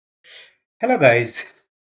Hello guys,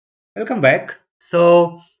 welcome back.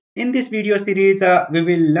 So in this video series, we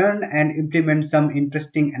will learn and implement some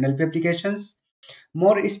interesting NLP applications.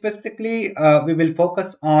 More specifically, we will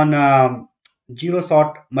focus on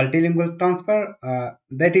zero-shot multilingual transfer.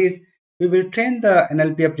 That is, we will train the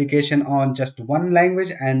NLP application on just one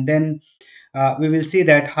language, and then we will see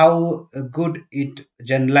that how good it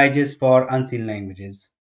generalizes for unseen languages.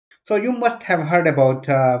 So you must have heard about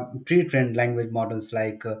pre-trained language models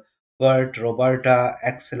like BERT, Roberta,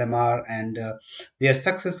 XLMR, and their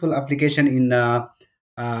successful application in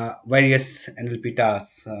various NLP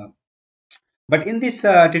tasks. But in this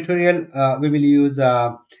tutorial, we will use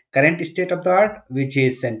current state of the art, which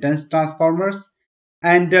is sentence transformers.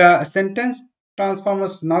 And sentence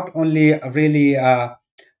transformers not only really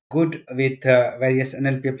good with various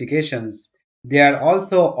NLP applications. They are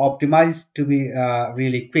also optimized to be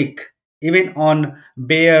really quick. Even on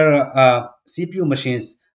bare CPU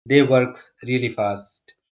machines, they works really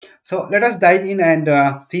fast. So let us dive in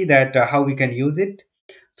and see that how we can use it.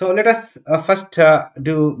 So let us first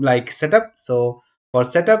do like setup. So for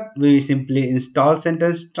setup, we simply install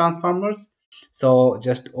sentence transformers. So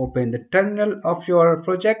just open the terminal of your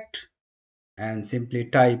project and simply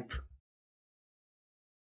type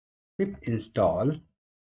pip install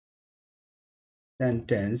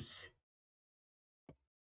sentence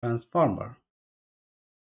transformer.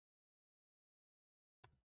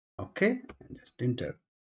 Okay, and just enter.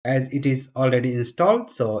 As it is already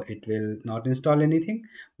installed, so it will not install anything.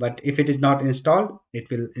 But if it is not installed, it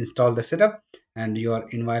will install the setup and your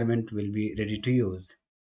environment will be ready to use.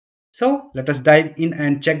 So let us dive in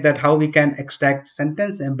and check that how we can extract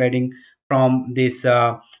sentence embedding from this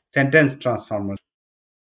sentence transformer.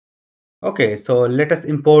 Okay, so let us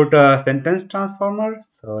import a sentence transformer.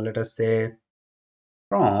 So let us say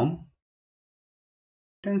from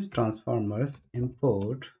sentence transformers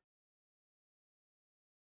import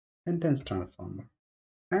sentence transformer,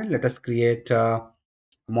 and let us create a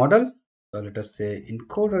model. So let us say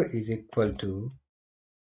encoder is equal to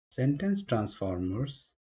sentence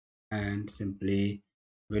transformers, and simply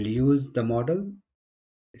we'll use the model,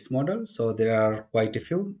 this model. So there are quite a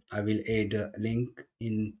few. I will add a link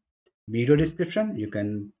in video description. You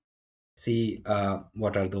can see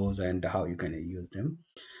what are those and how you can use them.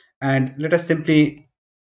 And let us simply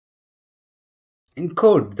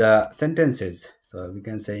encode the sentences. So we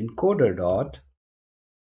can say encoder dot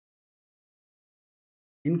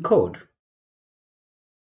encode.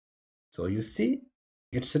 So you see,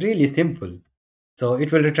 it's really simple. So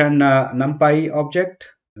it will return a numpy object,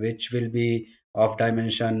 which will be of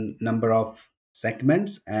dimension number of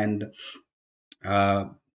segments and uh,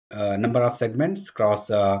 number of segments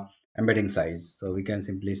cross embedding size. So we can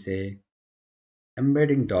simply say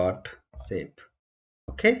embedding dot shape.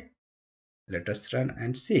 Okay, let us run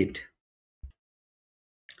and see it.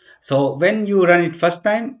 So when you run it first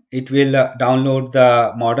time, it will download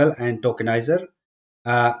the model and tokenizer.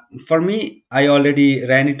 Uh, for me, I already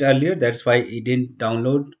ran it earlier. That's why it didn't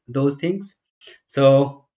download those things.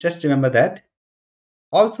 So just remember that.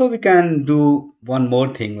 Also, we can do one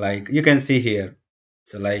more thing, like you can see here.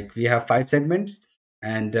 So like we have 5 segments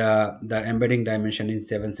and the embedding dimension is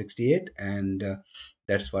 768, and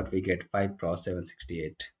that's what we get, 5 cross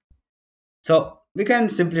 768. So we can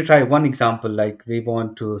simply try one example, like we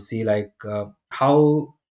want to see like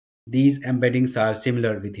how these embeddings are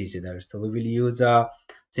similar with each other. So we will use a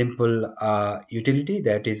simple utility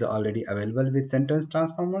that is already available with sentence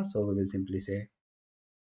transformer. So we will simply say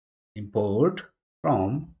import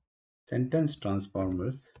from sentence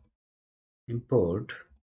transformers import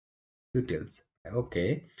utils.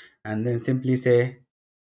 Okay, and then simply say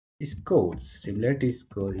scores, similarity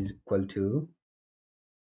score is equal to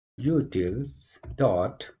utils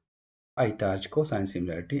dot PyTorch cosine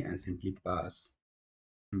similarity, and simply pass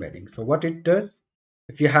embedding. So what it does,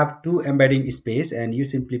 if you have two embedding space and you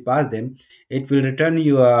simply pass them, it will return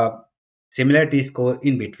you a similarity score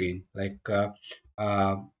in between. Like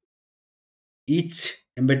uh, each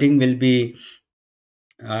embedding will be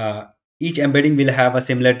uh, each embedding will have a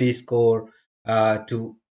similarity score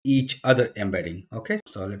to each other embedding. Okay,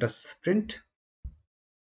 so let us print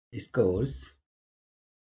scores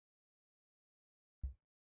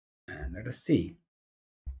and let us see.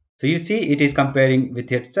 So you see it is comparing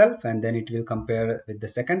with itself, and then it will compare with the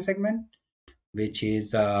second segment, which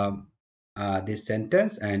is this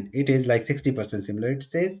sentence, and it is like 60% similar, it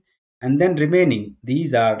says. And then remaining,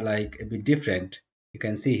 these are like a bit different. You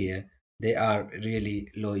can see here they are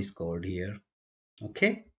really low scored here.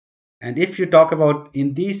 Okay, and if you talk about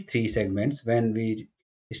in these 3 segments, when we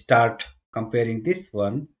start comparing this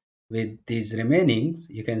one with these remainings,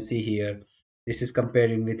 you can see here this is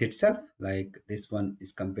comparing with itself, like this one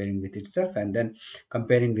is comparing with itself, and then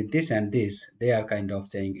comparing with this and this, they are kind of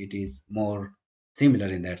saying it is more similar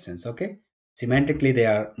in that sense. Okay, semantically they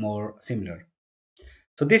are more similar.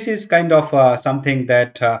 So this is kind of something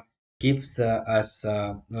that gives us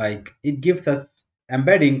like it gives us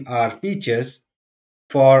embedding our features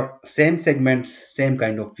for same segments, same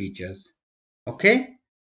kind of features. Okay,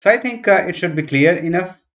 so I think it should be clear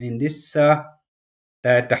enough in this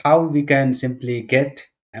that how we can simply get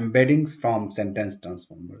embeddings from sentence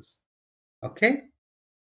transformers. Okay,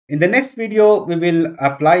 in the next video we will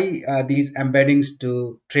apply these embeddings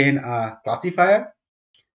to train a classifier,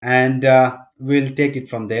 and we'll take it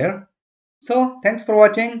from there. So thanks for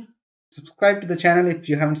watching. Subscribe to the channel if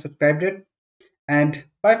you haven't subscribed it, and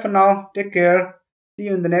bye for now. Take care. See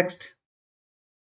you in the next